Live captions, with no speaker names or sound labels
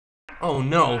Oh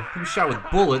no, he was shot with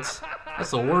bullets.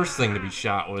 That's the worst thing to be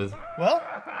shot with. Well,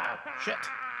 shit.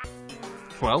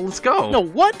 Well, let's go. No,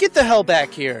 what? Get the hell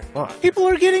back here. What? People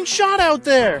are getting shot out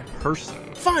there. Person.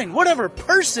 Fine, whatever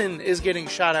person is getting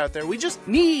shot out there. We just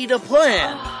need a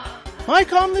plan. Am I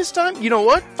calm this time? You know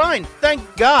what? Fine.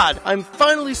 Thank God. I'm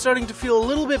finally starting to feel a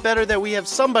little bit better that we have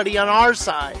somebody on our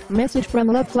side. Message from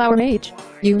Loveflower H.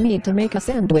 You need to make a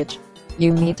sandwich.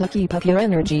 You need to keep up your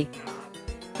energy.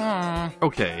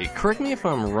 Okay, correct me if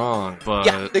I'm wrong, but...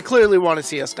 Yeah, they clearly want to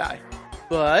see us die.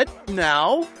 But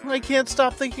now, I can't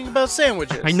stop thinking about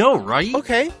sandwiches. I know, right?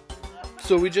 Okay,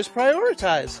 so we just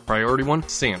prioritize. Priority 1,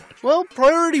 sandwich. Well,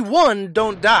 priority 1,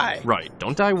 don't die. Right,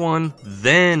 don't die 1,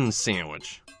 then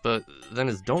sandwich. But then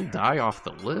is don't die off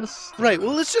the list? Right,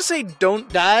 well, let's just say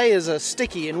don't die is a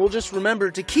sticky, and we'll just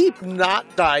remember to keep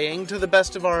not dying to the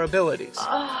best of our abilities.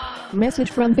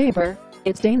 Message from Faber.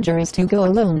 It's dangerous to go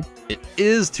alone. It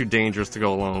is too dangerous to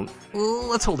go alone.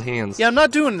 Let's hold hands. Yeah, I'm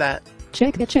not doing that.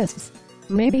 Check the chests.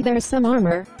 Maybe there's some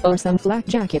armor or some flak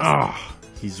jackets. Ah,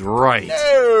 he's right.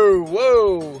 No,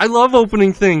 whoa. I love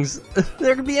opening things.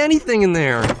 There could be anything in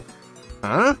there.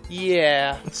 Huh?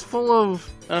 Yeah. It's full of...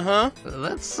 Uh-huh.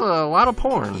 That's a lot of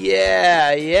porn.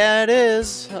 Yeah, it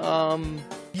is.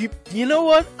 You know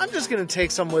what? I'm just gonna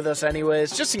take some with us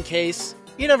anyways, just in case.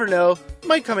 You never know.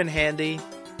 Might come in handy.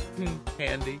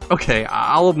 Handy. Okay,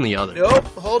 I'll open the other. Nope,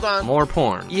 hold on. More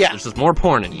porn. Yeah. There's just more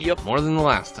porn in here. Yep. More than the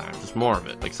last time. Just more of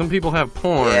it. Like, some people have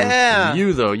porn. Yeah.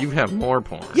 You, though, you have more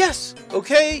porn. Yes,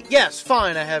 okay, yes,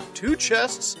 fine. I have 2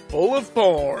 chests full of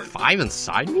porn. 5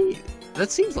 inside me? That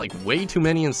seems like way too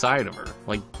many inside of her.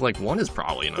 Like 1 is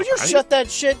probably enough, Would you right? shut that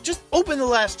shit? Just open the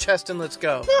last chest and let's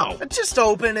go. No. Just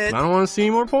open it. I don't want to see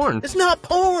any more porn. It's not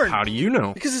porn. How do you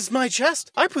know? Because it's my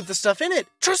chest. I put the stuff in it.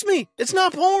 Trust me, it's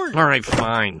not porn. Alright,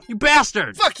 fine. You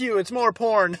bastard! Fuck you, it's more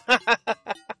porn.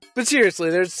 But seriously,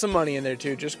 there's some money in there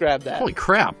too. Just grab that. Holy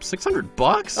crap,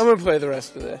 $600? I'm gonna play the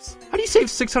rest of this. How do you save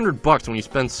 $600 when you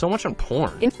spend so much on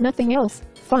porn? If nothing else,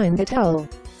 find the towel.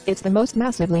 It's the most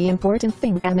massively important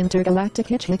thing an intergalactic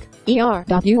hitchhik,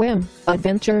 ER.UM,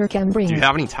 adventurer can bring. Do you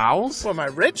have any towels? What, am I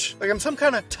rich? Like I'm some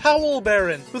kind of towel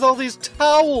baron with all these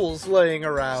towels laying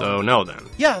around. So, no then.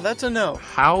 Yeah, that's a no.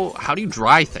 How do you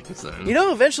dry things then? You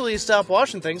know, eventually you stop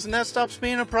washing things and that stops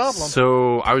being a problem.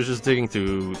 So, I was just digging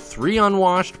through 3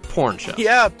 unwashed porn chests.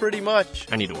 Yeah, pretty much.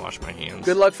 I need to wash my hands.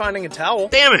 Good luck finding a towel.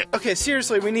 Damn it! Okay,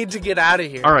 seriously, we need to get out of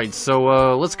here. Alright,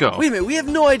 so, let's go. Wait a minute, we have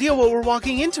no idea what we're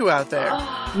walking into out there.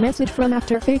 Message from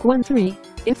AfterFake13.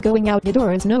 If going out the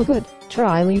door is no good,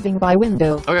 try leaving by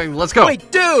window. Okay, let's go. Wait,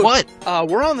 dude! What?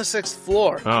 We're on the 6th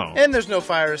floor. Oh. And there's no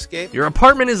fire escape. Your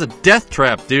apartment is a death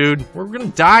trap, dude. We're gonna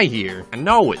die here. I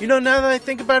know it. You know, now that I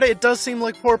think about it, it does seem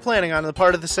like poor planning on the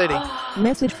part of the city.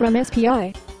 Message from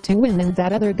SPI. To win and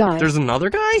that other guy. There's another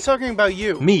guy? He's talking about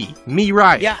you. Me,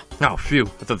 right? Yeah. Oh, phew.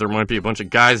 I thought there might be a bunch of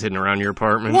guys hidden around your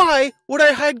apartment. Why would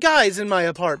I hide guys in my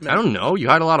apartment? I don't know. You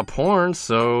hide a lot of porn,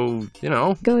 so, you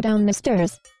know. Go down the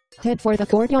stairs. Head for the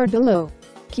courtyard below.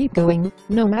 Keep going,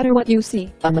 no matter what you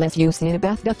see, unless you see a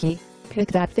bath ducky.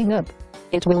 Pick that thing up.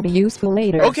 It will be useful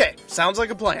later. Okay, sounds like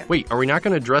a plan. Wait, are we not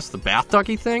going to address the bath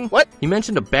ducky thing? What? He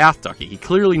mentioned a bath ducky. He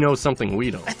clearly knows something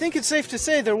we don't. I think it's safe to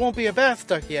say there won't be a bath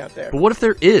ducky out there. But what if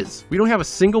there is? We don't have a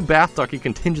single bath ducky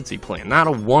contingency plan, not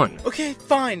a one. Okay,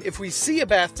 fine. If we see a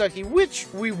bath ducky, which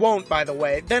we won't, by the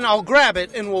way, then I'll grab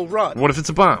it and we'll run. What if it's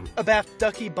a bomb? A bath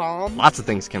ducky bomb? Lots of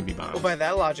things can be bombs. Well, by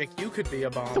that logic, you could be a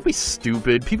bomb. Don't be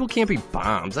stupid. People can't be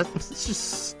bombs. That's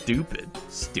just stupid.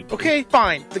 Stupid. Okay,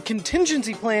 fine. The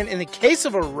contingency plan in the case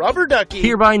of a rubber ducky...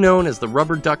 Hereby known as the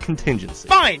rubber duck contingency.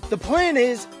 Fine! The plan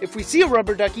is, if we see a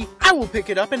rubber ducky, I will pick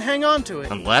it up and hang on to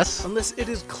it. Unless it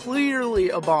is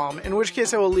clearly a bomb, in which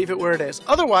case I will leave it where it is.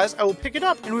 Otherwise, I will pick it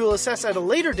up, and we will assess at a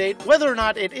later date whether or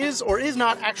not it is or is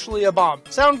not actually a bomb.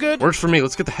 Sound good? Works for me.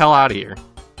 Let's get the hell out of here.